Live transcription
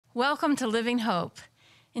Welcome to Living Hope.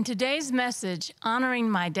 In today's message,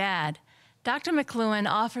 Honoring My Dad, Dr. McLewin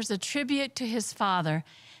offers a tribute to his father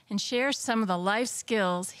and shares some of the life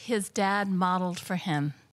skills his dad modeled for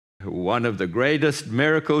him. One of the greatest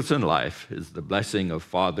miracles in life is the blessing of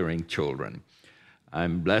fathering children.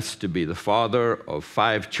 I'm blessed to be the father of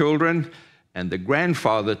 5 children and the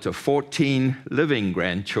grandfather to 14 living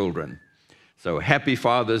grandchildren. So happy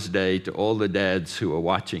Father's Day to all the dads who are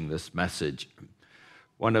watching this message.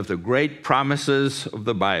 One of the great promises of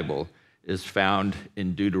the Bible is found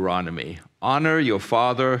in Deuteronomy. Honor your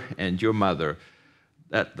father and your mother,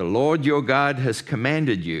 that the Lord your God has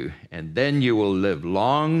commanded you, and then you will live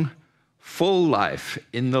long, full life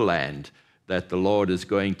in the land that the Lord is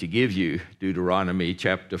going to give you. Deuteronomy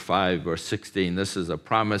chapter 5, verse 16. This is a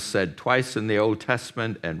promise said twice in the Old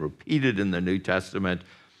Testament and repeated in the New Testament.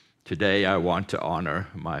 Today I want to honor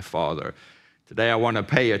my father. Today I want to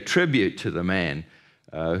pay a tribute to the man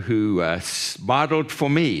who modeled for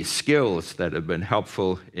me skills that have been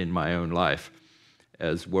helpful in my own life.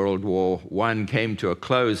 As World War I came to a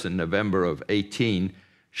close in November of 18,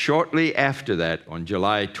 shortly after that, on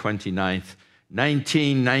July 29th,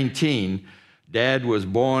 1919, Dad was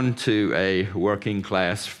born to a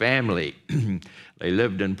working-class family. They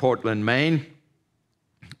lived in Portland, Maine.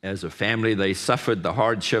 As a family, they suffered the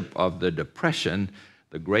hardship of the Depression,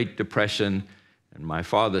 the Great Depression. And my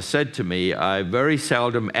father said to me, I very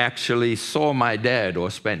seldom actually saw my dad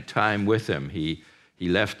or spent time with him. He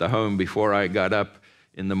left the home before I got up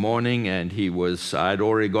in the morning, and I'd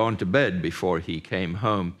already gone to bed before he came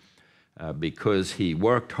home because he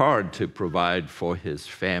worked hard to provide for his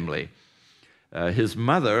family. His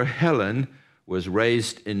mother, Helen, was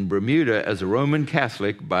raised in Bermuda as a Roman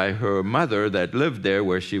Catholic by her mother that lived there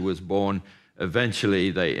where she was born.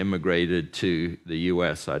 Eventually, they immigrated to the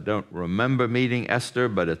U.S. I don't remember meeting Esther,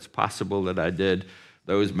 but it's possible that I did.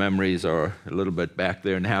 Those memories are a little bit back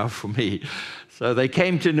there now for me. So they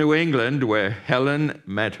came to New England, where Helen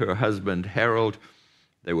met her husband, Harold.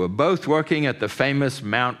 They were both working at the famous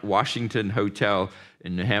Mount Washington Hotel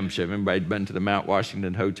in New Hampshire. If anybody had been to the Mount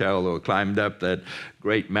Washington Hotel or climbed up that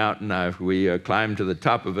great mountain, we climbed to the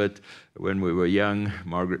top of it when we were young.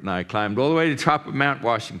 Margaret and I climbed all the way to the top of Mount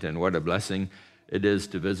Washington. What a blessing it is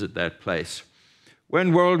to visit that place.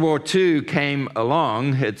 When World War II came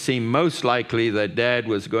along, it seemed most likely that Dad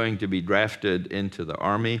was going to be drafted into the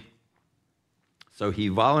Army. So he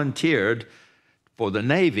volunteered for the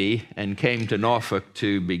Navy and came to Norfolk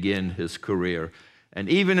to begin his career. And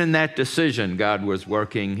even in that decision, God was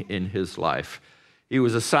working in his life. He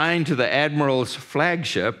was assigned to the Admiral's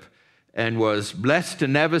flagship and was blessed to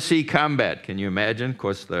never see combat. Can you imagine? Of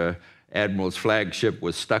course, the Admiral's flagship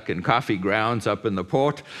was stuck in coffee grounds up in the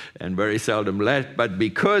port and very seldom left. But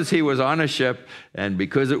because he was on a ship and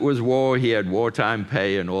because it was war, he had wartime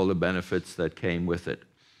pay and all the benefits that came with it.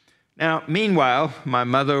 Now, meanwhile, my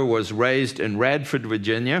mother was raised in Radford,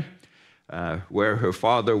 Virginia, where her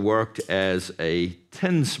father worked as a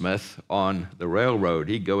tinsmith on the railroad.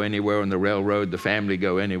 He'd go anywhere on the railroad, the family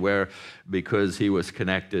go anywhere, because he was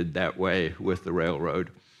connected that way with the railroad.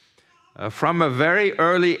 From a very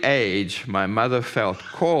early age, my mother felt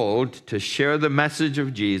called to share the message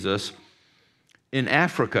of Jesus in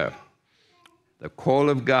Africa. The call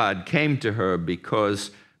of God came to her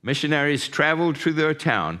because missionaries traveled through their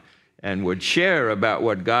town and would share about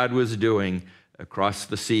what God was doing across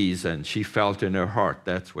the seas, and she felt in her heart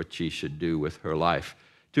that's what she should do with her life.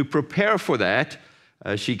 To prepare for that,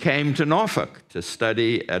 she came to Norfolk to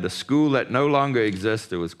study at a school that no longer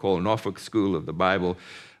exists. It was called Norfolk School of the Bible.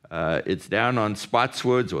 It's down on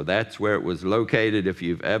Spotswoods, or that's where it was located. If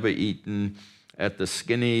you've ever eaten at the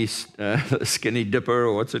Skinny Dipper,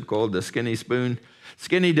 or what's it called, the Skinny Spoon?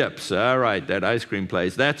 Skinny Dips, all right, that ice cream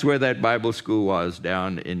place. That's where that Bible school was,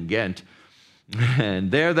 down in Ghent.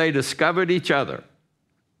 And there they discovered each other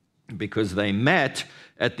because they met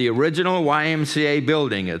at the original YMCA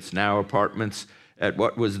building. It's now apartments at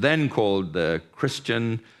what was then called the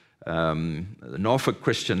Norfolk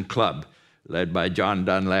Christian Club, led by John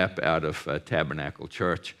Dunlap out of Tabernacle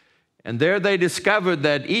Church. And there they discovered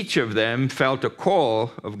that each of them felt a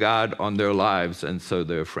call of God on their lives, and so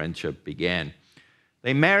their friendship began.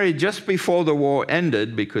 They married just before the war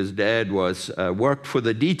ended because Dad worked for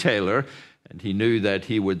the detailer, and he knew that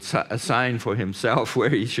he would assign for himself where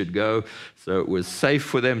he should go. So it was safe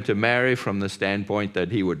for them to marry from the standpoint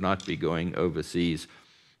that he would not be going overseas.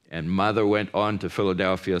 And Mother went on to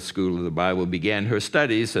Philadelphia School of the Bible, began her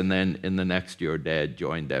studies, and then in the next year, Dad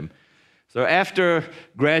joined them. So after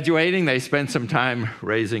graduating, they spent some time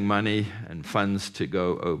raising money and funds to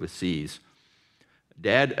go overseas.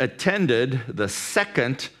 Dad attended the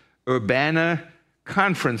second Urbana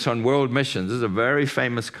conference on world missions. This is a very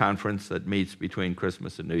famous conference that meets between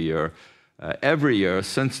Christmas and New Year every year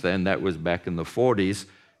since then. That was back in the 40s,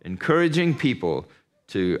 encouraging people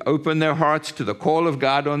to open their hearts to the call of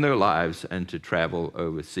God on their lives and to travel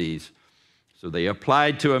overseas. So they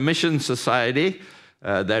applied to a mission society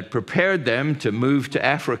that prepared them to move to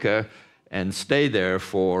Africa and stay there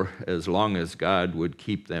for as long as God would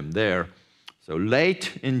keep them there. So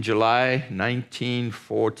late in July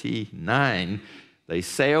 1949, they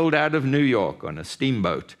sailed out of New York on a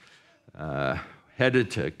steamboat, headed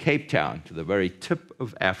to Cape Town, to the very tip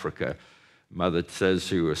of Africa. Mother says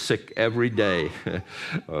she was sick every day,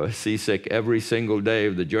 or seasick every single day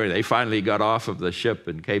of the journey. They finally got off of the ship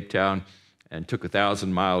in Cape Town and took a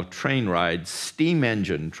 1,000-mile train ride, steam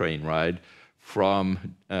engine train ride,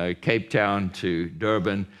 from Cape Town to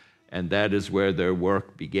Durban, and that is where their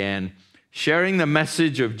work began. Sharing the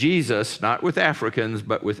message of Jesus, not with Africans,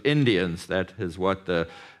 but with Indians. That is what the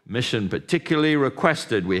mission particularly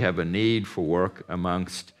requested. We have a need for work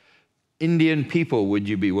amongst Indian people. Would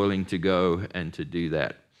you be willing to go and to do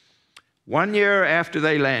that? 1 year after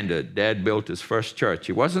they landed, Dad built his first church.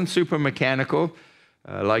 He wasn't super mechanical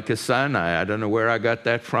like his son. I don't know where I got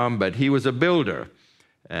that from, but he was a builder.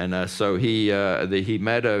 And so he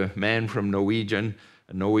met a man from a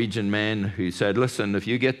Norwegian man who said, listen, if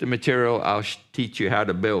you get the material, I'll teach you how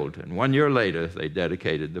to build. And 1 year later, they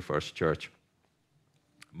dedicated the first church.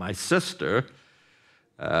 My sister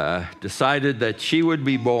decided that she would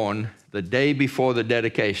be born the day before the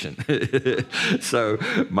dedication. So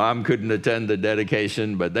Mom couldn't attend the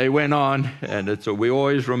dedication, but they went on, and we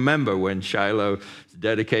always remember when Shiloh's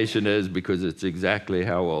dedication is, because it's exactly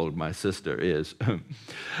how old my sister is.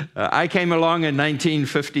 I came along in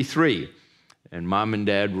 1953, and Mom and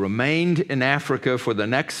Dad remained in Africa for the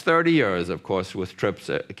next 30 years, of course, with trips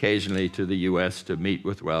occasionally to the U.S. to meet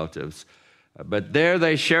with relatives. But there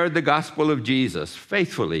they shared the gospel of Jesus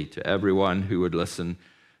faithfully to everyone who would listen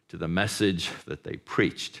to the message that they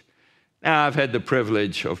preached. Now, I've had the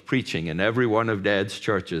privilege of preaching in every one of Dad's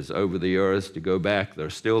churches over the years. To go back, they're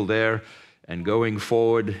still there and going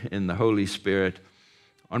forward in the Holy Spirit.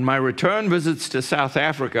 On my return visits to South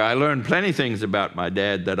Africa, I learned plenty of things about my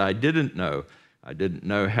dad that I didn't know. I didn't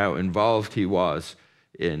know how involved he was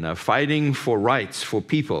in fighting for rights for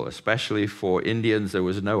people, especially for Indians. There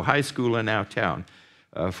was no high school in our town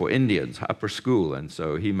for Indians, upper school, and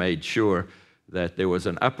so he made sure that there was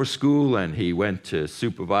an upper school, and he went to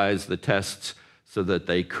supervise the tests so that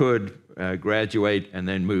they could graduate and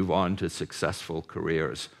then move on to successful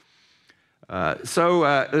careers. So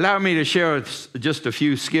allow me to share just a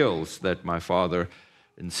few skills that my father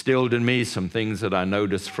instilled in me, some things that I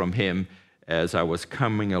noticed from him as I was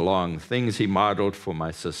coming along, things he modeled for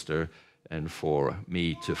my sister and for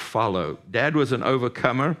me to follow. Dad was an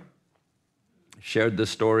overcomer, shared the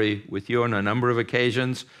story with you on a number of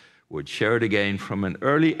occasions, would share it again. From an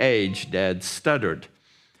early age, Dad stuttered.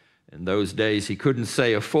 In those days, he couldn't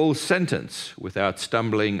say a full sentence without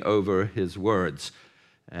stumbling over his words.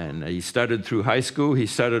 And he stuttered through high school. He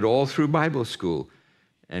stuttered all through Bible school.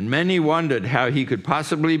 And many wondered how he could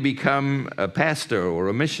possibly become a pastor or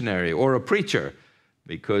a missionary or a preacher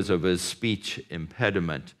because of his speech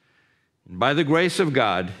impediment. And by the grace of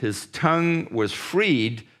God, his tongue was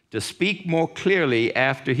freed to speak more clearly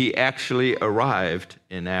after he actually arrived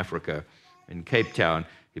in Africa. In Cape Town,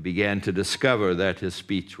 he began to discover that his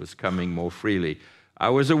speech was coming more freely. I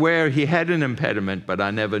was aware he had an impediment, but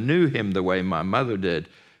I never knew him the way my mother did,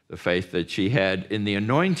 the faith that she had in the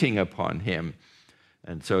anointing upon him.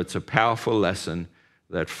 And so it's a powerful lesson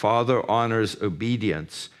that Father honors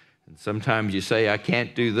obedience. And sometimes you say, I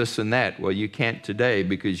can't do this and that. Well, you can't today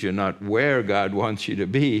because you're not where God wants you to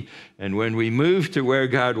be. And when we move to where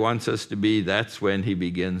God wants us to be, that's when he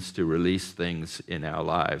begins to release things in our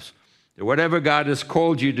lives. So whatever God has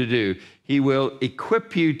called you to do, he will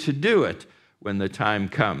equip you to do it when the time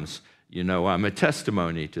comes. You know, I'm a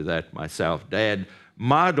testimony to that myself. Dad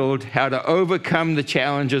modeled how to overcome the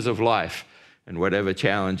challenges of life. And whatever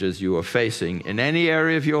challenges you are facing in any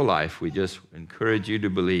area of your life, we just encourage you to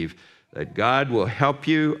believe that God will help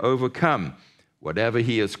you overcome whatever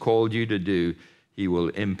he has called you to do. He will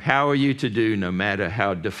empower you to do no matter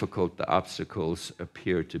how difficult the obstacles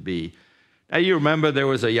appear to be. Now, you remember there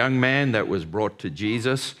was a young man that was brought to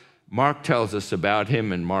Jesus. Mark tells us about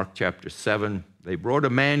him in Mark chapter 7. They brought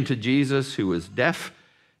a man to Jesus who was deaf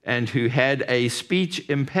and who had a speech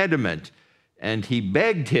impediment. And he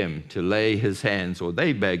begged him to lay his hands, or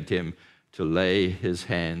they begged him to lay his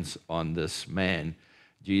hands on this man.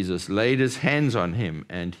 Jesus laid his hands on him,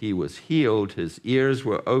 and he was healed. His ears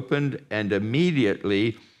were opened, and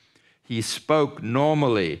immediately he spoke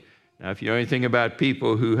normally. Now, if you know anything about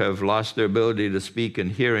people who have lost their ability to speak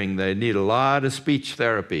and hearing, they need a lot of speech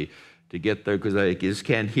therapy to get there because they just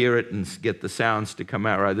can't hear it and get the sounds to come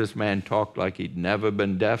out right. This man talked like he'd never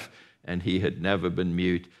been deaf and he had never been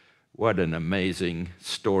mute. What an amazing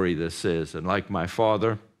story this is. And like my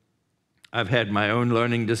father, I've had my own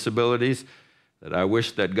learning disabilities that I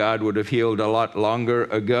wish that God would have healed a lot longer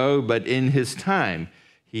ago, but in his time,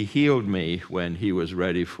 he healed me when he was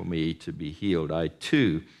ready for me to be healed. I,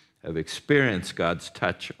 too, have experienced God's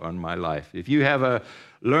touch on my life. If you have a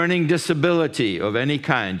learning disability of any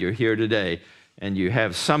kind, you're here today, and you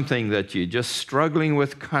have something that you're just struggling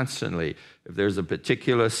with constantly, if there's a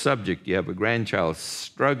particular subject, you have a grandchild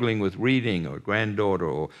struggling with reading, or granddaughter,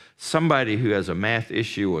 or somebody who has a math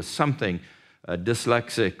issue or something,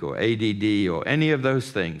 dyslexic or ADD or any of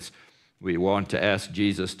those things, we want to ask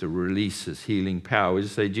Jesus to release his healing power. We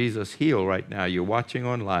just say, Jesus, heal right now. You're watching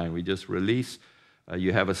online. We just release.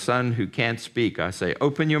 You have a son who can't speak. I say,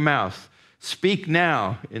 open your mouth. Speak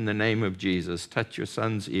now in the name of Jesus. Touch your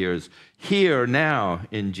son's ears. Hear now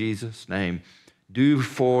in Jesus' name. Do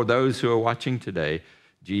for those who are watching today,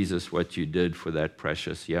 Jesus, what you did for that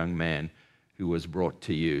precious young man who was brought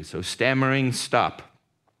to you. So stammering, stop.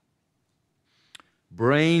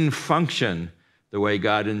 Brain function the way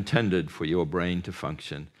God intended for your brain to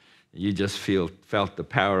function. You just felt the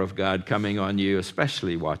power of God coming on you,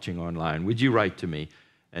 especially watching online. Would you write to me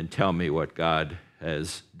and tell me what God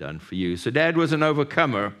has done for you? So Dad was an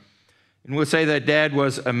overcomer, and we'll say that Dad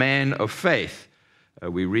was a man of faith.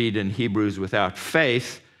 We read in Hebrews, without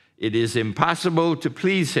faith, it is impossible to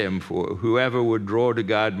please him, for whoever would draw to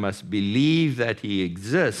God must believe that he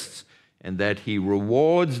exists and that he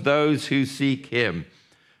rewards those who seek him.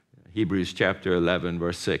 Hebrews chapter 11,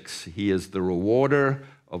 verse 6, he is the rewarder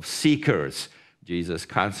of seekers. Jesus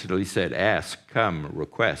constantly said, ask, come,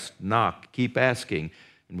 request, knock, keep asking.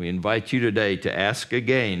 And we invite you today to ask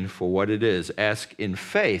again for what it is. Ask in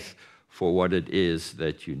faith for what it is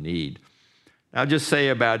that you need. I'll just say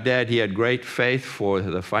about Dad, he had great faith for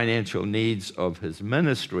the financial needs of his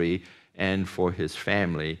ministry and for his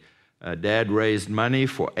family. Dad raised money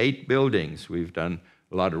for 8 buildings. We've done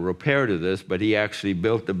a lot of repair to this, but he actually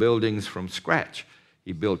built the buildings from scratch.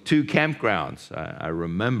 He built 2 campgrounds. I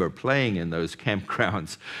remember playing in those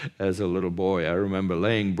campgrounds as a little boy. I remember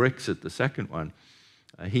laying bricks at the second one.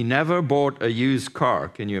 He never bought a used car.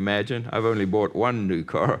 Can you imagine? I've only bought 1 new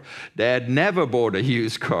car. Dad never bought a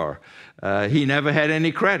used car. He never had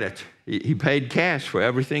any credit. He paid cash for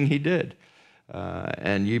everything he did.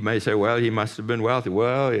 And you may say, well, he must have been wealthy.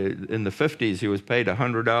 Well, in the 50s, he was paid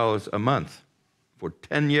 $100 a month for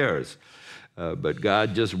 10 years. But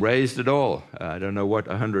God just raised it all. I don't know what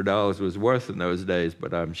 $100 was worth in those days,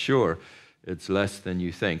 but I'm sure it's less than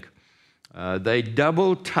you think. They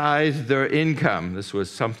double tithed their income. This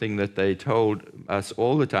was something that they told us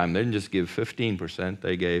all the time. They didn't just give 15%,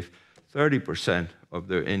 they gave 30% of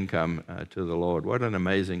their income to the Lord. What an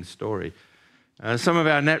amazing story. Some of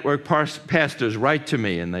our network pastors write to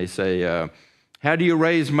me and they say, how do you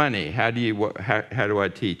raise money? How do I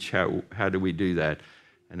teach? How do we do that?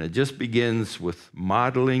 And it just begins with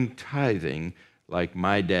modeling tithing like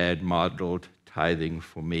my dad modeled tithing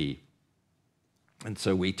for me. And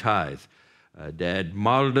so we tithe. Dad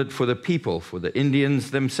modeled it for the people, for the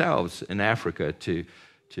Indians themselves in Africa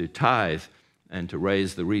to tithe and to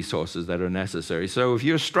raise the resources that are necessary. So if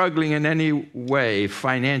you're struggling in any way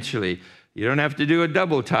financially, you don't have to do a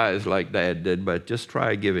double tithe like Dad did, but just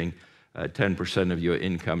try giving 10% of your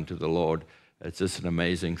income to the Lord. It's just an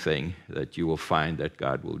amazing thing that you will find that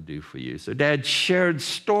God will do for you. So Dad shared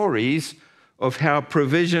stories of how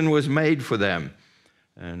provision was made for them.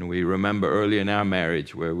 And we remember early in our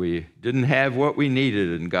marriage where we didn't have what we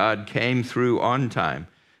needed and God came through on time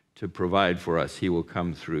to provide for us. He will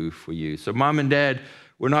come through for you. So Mom and Dad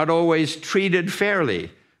were not always treated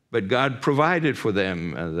fairly, but God provided for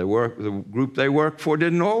them. The group they worked for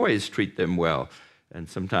didn't always treat them well. And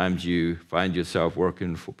sometimes you find yourself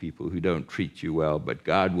working for people who don't treat you well, but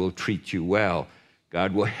God will treat you well.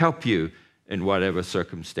 God will help you in whatever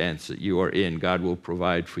circumstance that you are in. God will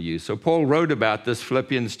provide for you. So Paul wrote about this,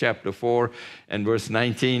 Philippians chapter 4 and verse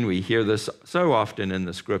 19. We hear this so often in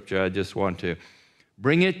the scripture. I just want to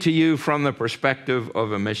bring it to you from the perspective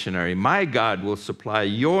of a missionary. My God will supply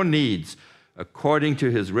your needs according to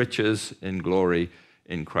his riches in glory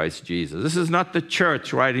in Christ Jesus. This is not the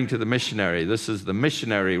church writing to the missionary. This is the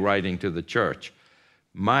missionary writing to the church.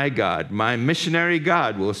 My God, my missionary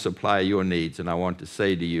God will supply your needs. And I want to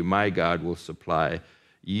say to you, my God will supply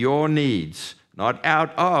your needs, not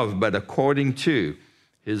out of, but according to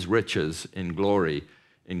his riches in glory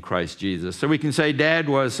in Christ Jesus. So we can say Dad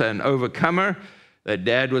was an overcomer. that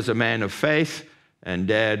Dad was a man of faith and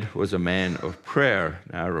Dad was a man of prayer.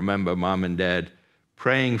 Now, I remember Mom and Dad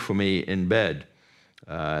praying for me in bed.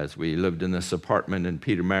 As we lived in this apartment in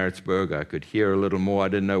Peter Maritzburg, I could hear a little more. I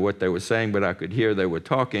didn't know what they were saying, but I could hear they were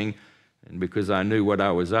talking. And because I knew what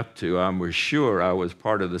I was up to, I was sure I was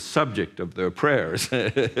part of the subject of their prayers.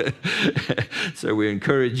 So we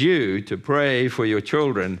encourage you to pray for your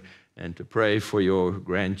children and to pray for your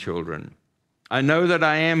grandchildren. I know that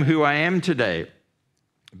I am who I am today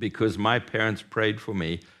because my parents prayed for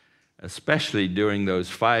me, especially during those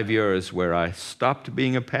 5 years where I stopped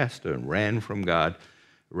being a pastor and ran from God,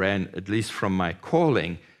 ran at least from my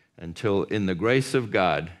calling, until in the grace of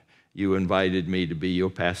God, you invited me to be your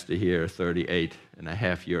pastor here 38 and a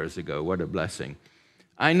half years ago. What a blessing.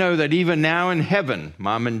 I know that even now in heaven,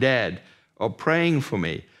 Mom and Dad are praying for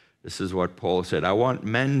me. This is what Paul said. I want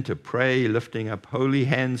men to pray, lifting up holy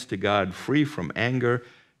hands to God, free from anger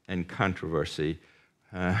and controversy.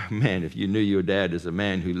 Man, if you knew your dad as a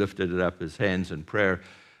man who lifted up his hands in prayer,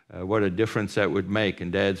 what a difference that would make.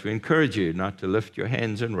 And dads, we encourage you not to lift your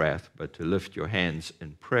hands in wrath, but to lift your hands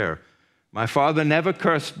in prayer. My father never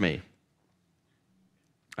cursed me.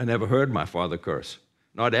 I never heard my father curse.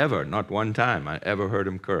 Not ever, not one time I ever heard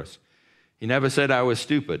him curse. He never said I was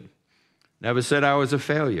stupid. Never said I was a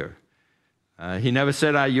failure. He never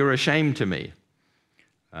said, you're ashamed to me.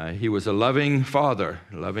 He was a loving father.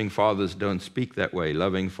 Loving fathers don't speak that way.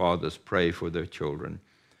 Loving fathers pray for their children.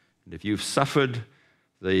 And if you've suffered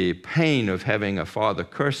the pain of having a father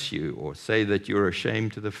curse you or say that you're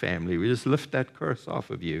ashamed to the family, we just lift that curse off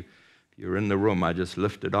of you. If you're in the room, I just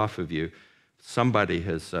lift it off of you. Somebody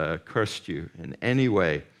has cursed you in any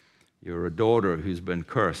way. You're a daughter who's been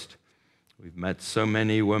cursed. We've met so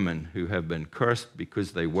many women who have been cursed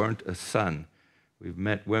because they weren't a son. We've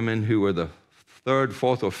met women who were the third,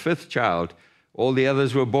 fourth, or fifth child. All the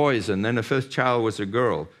others were boys, and then the fifth child was a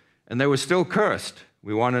girl. And they were still cursed.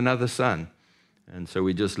 We want another son. And so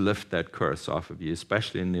we just lift that curse off of you,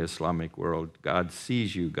 especially in the Islamic world. God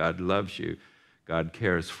sees you. God loves you. God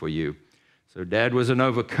cares for you. So Dad was an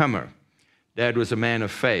overcomer. Dad was a man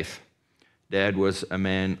of faith. Dad was a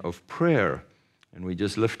man of prayer. And we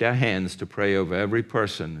just lift our hands to pray over every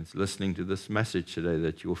person that's listening to this message today,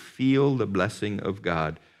 that you'll feel the blessing of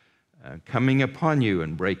God coming upon you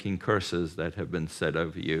and breaking curses that have been said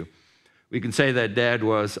over you. We can say that Dad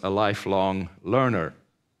was a lifelong learner.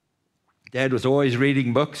 Dad was always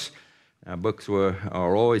reading books. Books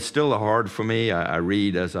are always still hard for me. I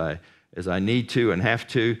read as I need to and have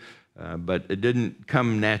to. But it didn't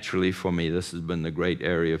come naturally for me. This has been the great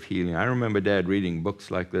area of healing. I remember Dad reading books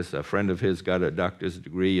like this. A friend of his got a doctor's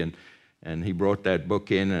degree, and he brought that book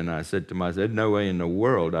in, and I said to him, there's no way in the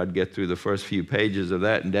world I'd get through the first few pages of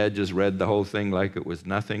that, and Dad just read the whole thing like it was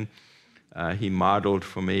nothing. He modeled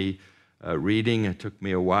for me reading. It took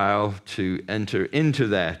me a while to enter into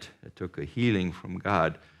that. It took a healing from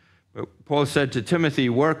God. But Paul said to Timothy,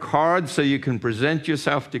 work hard so you can present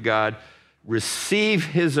yourself to God. Receive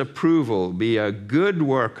his approval. Be a good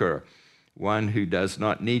worker, one who does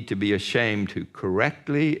not need to be ashamed, who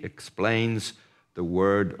correctly explains the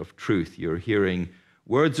word of truth. You're hearing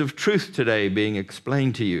words of truth today being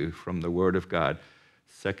explained to you from the word of God.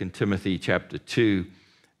 2 Timothy chapter 2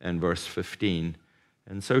 and verse 15.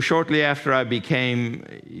 And so shortly after I became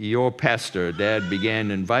your pastor, Dad began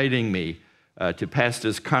inviting me to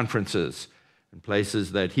pastors' conferences and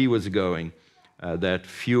places that he was going. That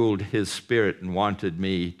fueled his spirit and wanted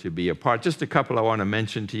me to be a part. Just a couple I want to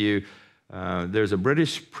mention to you. There's a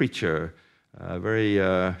British preacher, a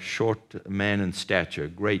very short man in stature,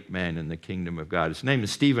 great man in the kingdom of God. His name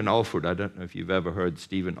is Stephen Alford. I don't know if you've ever heard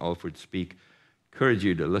Stephen Alford speak. I encourage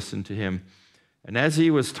you to listen to him. And as he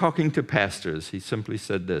was talking to pastors, he simply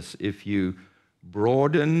said this: if you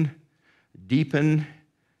broaden, deepen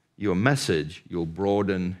your message, you'll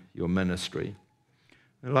broaden your ministry.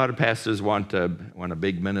 A lot of pastors want a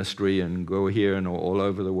big ministry and go here and all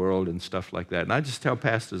over the world and stuff like that. And I just tell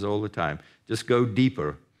pastors all the time, just go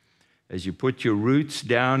deeper. As you put your roots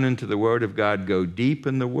down into the Word of God, go deep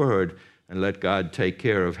in the Word and let God take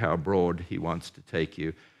care of how broad He wants to take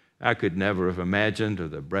you. I could never have imagined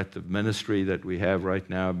the breadth of ministry that we have right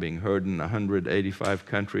now, being heard in 185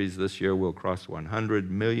 countries. This year we'll cross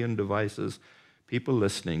 100 million devices. People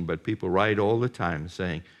listening, but people write all the time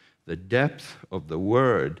saying, the depth of the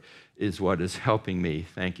word is what is helping me.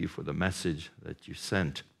 Thank you for the message that you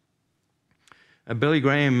sent. Billy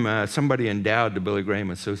Graham, somebody endowed the Billy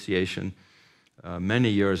Graham Association many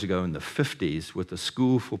years ago in the 50s with a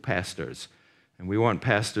school for pastors. And we want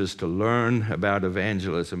pastors to learn about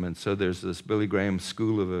evangelism. And so there's this Billy Graham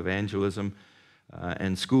School of Evangelism.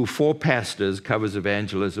 and school for pastors, covers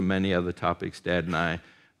evangelism, many other topics. Dad and I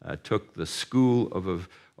took the School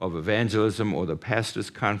of Evangelism, or the Pastors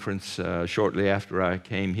Conference, shortly after I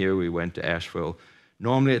came here. We went to Asheville.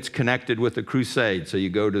 Normally it's connected with the crusade, so you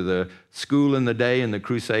go to the school in the day and the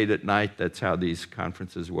crusade at night. That's how these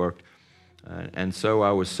conferences worked. And so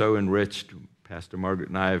I was so enriched. Pastor Margaret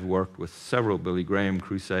and I have worked with several Billy Graham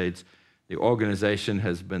crusades. The organization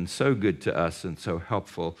has been so good to us and so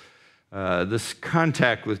helpful. This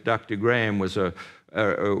contact with Dr. Graham was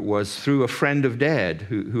through a friend of Dad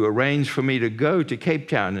who arranged for me to go to Cape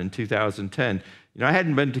Town in 2010. You know, I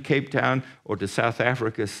hadn't been to Cape Town or to South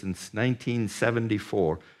Africa since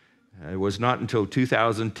 1974. It was not until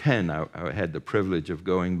 2010 I had the privilege of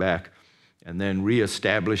going back and then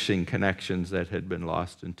reestablishing connections that had been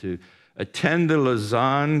lost, and to attend the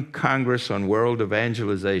Lausanne Congress on World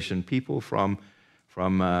Evangelization. People from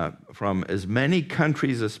as many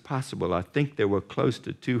countries as possible. I think there were close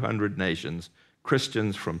to 200 nations,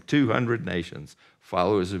 Christians from 200 nations,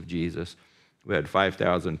 followers of Jesus. We had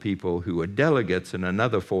 5,000 people who were delegates and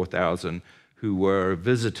another 4,000 who were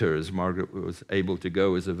visitors. Margaret was able to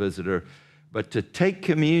go as a visitor. But to take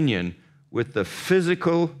communion with the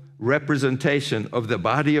physical representation of the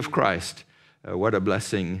body of Christ, what a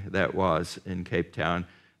blessing that was in Cape Town.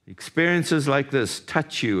 Experiences like this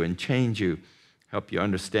touch you and change you, help you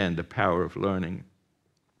understand the power of learning.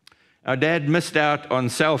 Our Dad missed out on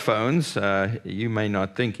cell phones. You may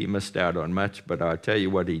not think he missed out on much, but I'll tell you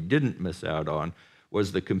what he didn't miss out on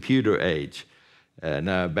was the computer age.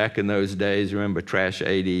 And back in those days, remember Trash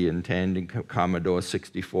 80 and Tandy Commodore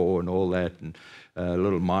 64 and all that, and a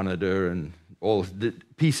little monitor and all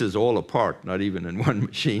pieces all apart, not even in one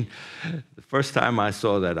machine. The first time I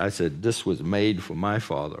saw that, I said, this was made for my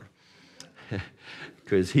father.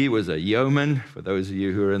 Because he was a yeoman. For those of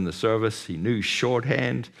you who are in the service, he knew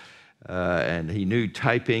shorthand and he knew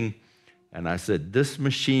typing. And I said, this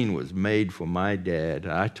machine was made for my dad.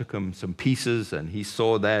 I took him some pieces, and he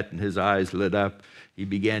saw that, and his eyes lit up. He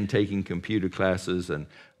began taking computer classes, and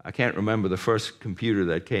I can't remember, the first computer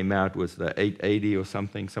that came out was the 880 or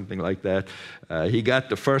something like that. He got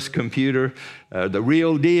the first computer, the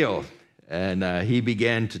real deal, and he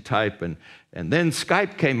began to type, and then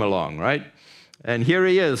Skype came along, right? And here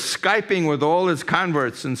he is, Skyping with all his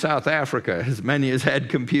converts in South Africa, as many as had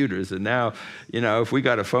computers. And now, you know, if we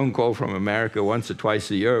got a phone call from America once or twice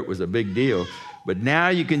a year, it was a big deal. But now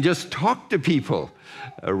you can just talk to people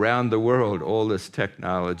around the world. All this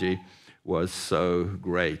technology was so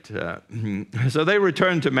great. So they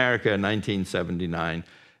returned to America in 1979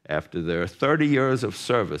 after their 30 years of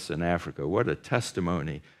service in Africa. What a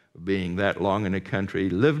testimony of being that long in a country,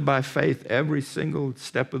 lived by faith every single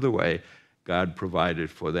step of the way. God provided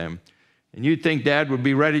for them. And you'd think Dad would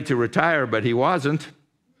be ready to retire, but he wasn't.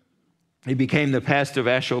 He became the pastor of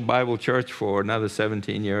Asheville Bible Church for another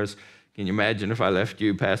 17 years. Can you imagine if I left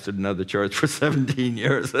you, pastored another church for 17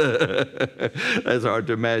 years? That's hard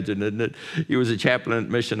to imagine, isn't it? He was a chaplain at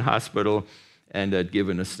Mission Hospital and at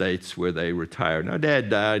Given Estates, where they retired. Now, Dad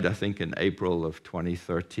died, I think, in April of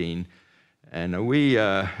 2013. And we,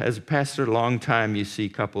 as a pastor, a long time, you see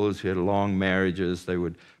couples who had long marriages. They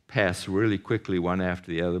would pass really quickly one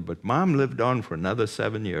after the other. But Mom lived on for another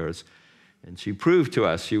 7 years, and she proved to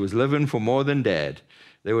us she was living for more than Dad.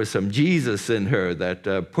 There was some Jesus in her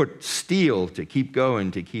that put steel to keep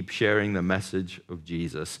going, to keep sharing the message of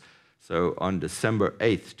Jesus. So on December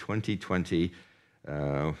 8th, 2020,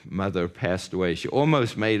 Mother passed away. She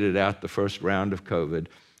almost made it out the first round of COVID.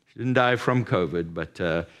 She didn't die from COVID,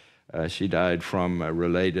 but she died from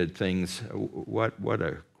related things. What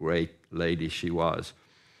a great lady she was.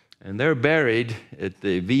 And they're buried at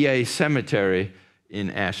the VA cemetery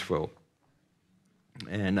in Asheville.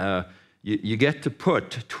 And you get to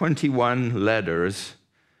put 21 letters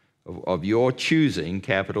of your choosing,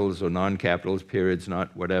 capitals or non-capitals, periods,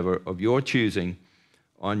 not whatever, of your choosing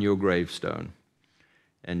on your gravestone.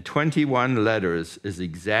 And 21 letters is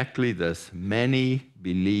exactly this: many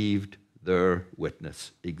believed their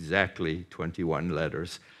witness. Exactly 21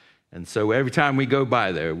 letters. And so every time we go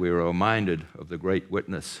by there, we're reminded of the great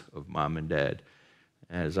witness of Mom and Dad.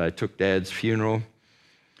 As I took Dad's funeral,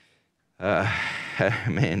 I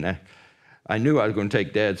knew I was going to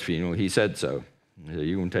take Dad's funeral. He said so. He said,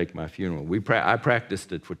 "You're going to take my funeral." I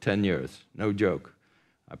practiced it for 10 years. No joke.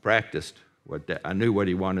 I practiced I knew what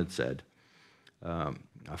he wanted said.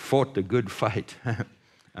 I fought the good fight.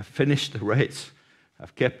 I finished the race.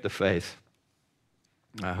 I've kept the faith.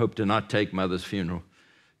 I hope to not take Mother's funeral.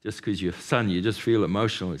 Just because your son, you just feel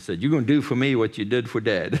emotional. He said, "You're going to do for me what you did for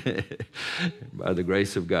Dad." By the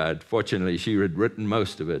grace of God. Fortunately, she had written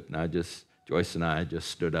most of it, and I just Joyce and I just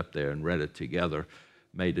stood up there and read it together,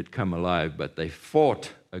 made it come alive, but they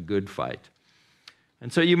fought a good fight.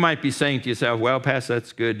 And so you might be saying to yourself, well, Pastor,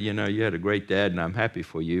 that's good. You know, you had a great dad, and I'm happy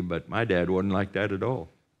for you, but my dad wasn't like that at all.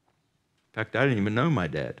 In fact, I didn't even know my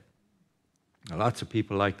dad. Now, lots of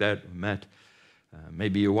people like that we met.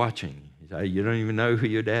 Maybe you're watching. You don't even know who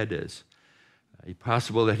your dad is. It's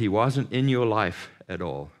possible that he wasn't in your life at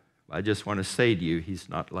all. I just want to say to you, he's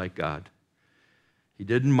not like God. He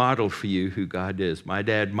didn't model for you who God is. My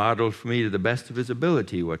dad modeled for me to the best of his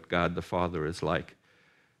ability what God the Father is like.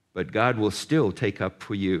 But God will still take up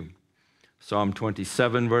for you. Psalm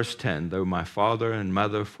 27, verse 10, though my father and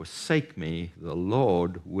mother forsake me, the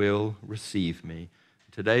Lord will receive me.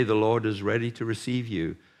 Today, the Lord is ready to receive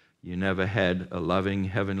you. You never had a loving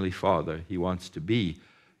Heavenly Father. He wants to be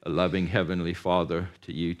a loving Heavenly Father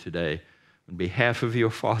to you today. On behalf of your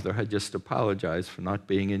father, I just apologize for not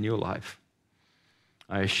being in your life.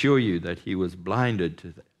 I assure you that he was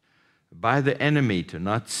blinded by the enemy to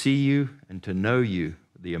not see you and to know you,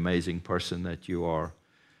 the amazing person that you are.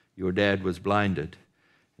 Your dad was blinded.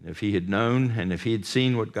 And if he had known and if he had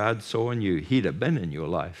seen what God saw in you, he'd have been in your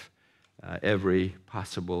life. Every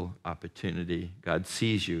possible opportunity. God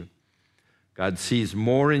sees you. God sees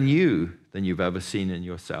more in you than you've ever seen in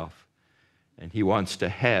yourself. And he wants to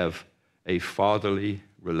have a fatherly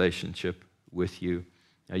relationship with you.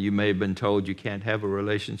 Now, you may have been told you can't have a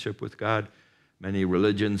relationship with God. Many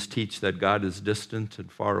religions teach that God is distant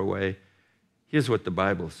and far away. Here's what the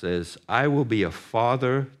Bible says. I will be a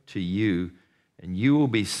father to you, and you will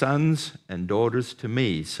be sons and daughters to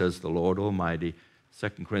me, says the Lord Almighty. 2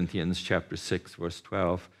 Corinthians chapter 6, verse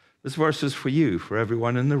 12. This verse is for you, for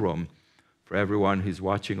everyone in the room, for everyone who's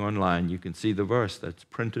watching online. You can see the verse that's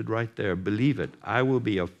printed right there. Believe it. I will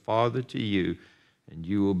be a father to you, and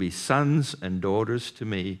you will be sons and daughters to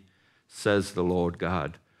me, says the Lord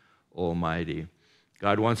God Almighty.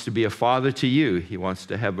 God wants to be a father to you. He wants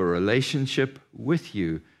to have a relationship with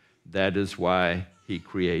you. That is why he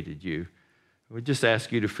created you. I would just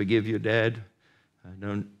ask you to forgive your dad.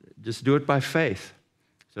 Just do it by faith.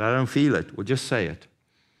 So I don't feel it. Well, just say it.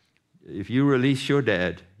 If you release your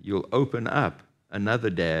dad, you'll open up another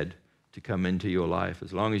dad to come into your life.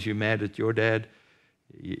 As long as you're mad at your dad,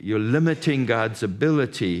 you're limiting God's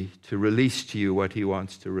ability to release to you what he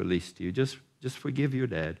wants to release to you. Just forgive your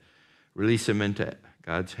dad. Release him into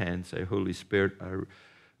God's hands. Say, Holy Spirit,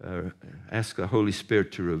 ask the Holy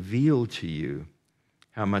Spirit to reveal to you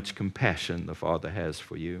how much compassion the Father has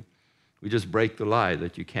for you. We just break the lie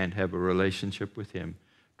that you can't have a relationship with him.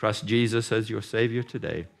 Trust Jesus as your Savior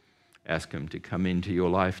today. Ask him to come into your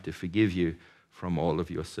life to forgive you from all of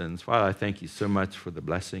your sins. Father, I thank you so much for the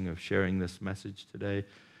blessing of sharing this message today.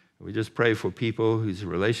 We just pray for people whose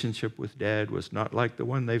relationship with Dad was not like the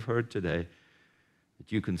one they've heard today,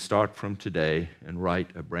 that you can start from today and write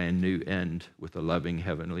a brand new end with a loving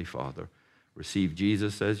Heavenly Father. Receive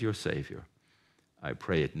Jesus as your Savior. I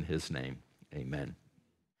pray it in his name. Amen.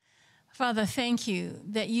 Father, thank you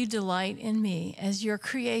that you delight in me as your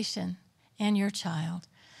creation and your child.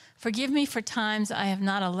 Forgive me for times I have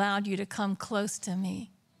not allowed you to come close to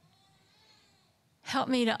me. Help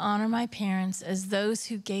me to honor my parents as those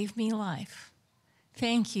who gave me life.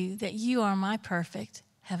 Thank you that you are my perfect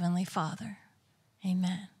Heavenly Father.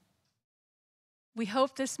 Amen. We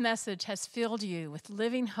hope this message has filled you with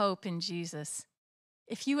living hope in Jesus.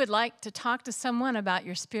 If you would like to talk to someone about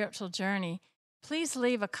your spiritual journey, please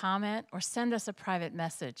leave a comment or send us a private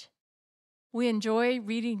message. We enjoy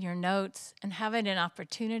reading your notes and having an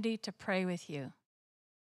opportunity to pray with you.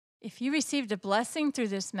 If you received a blessing through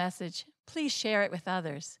this message, please share it with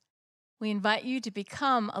others. We invite you to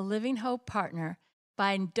become a Living Hope partner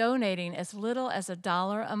by donating as little as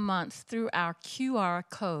 $1 a month through our QR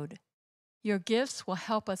code. Your gifts will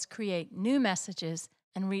help us create new messages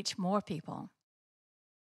and reach more people.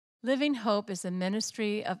 Living Hope is a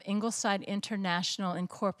ministry of Ingleside International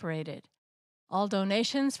Incorporated. All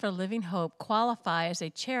donations for Living Hope qualify as a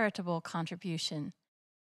charitable contribution.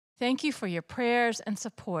 Thank you for your prayers and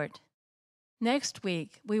support. Next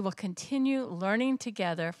week, we will continue learning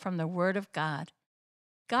together from the Word of God.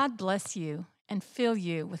 God bless you and fill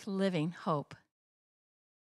you with living hope.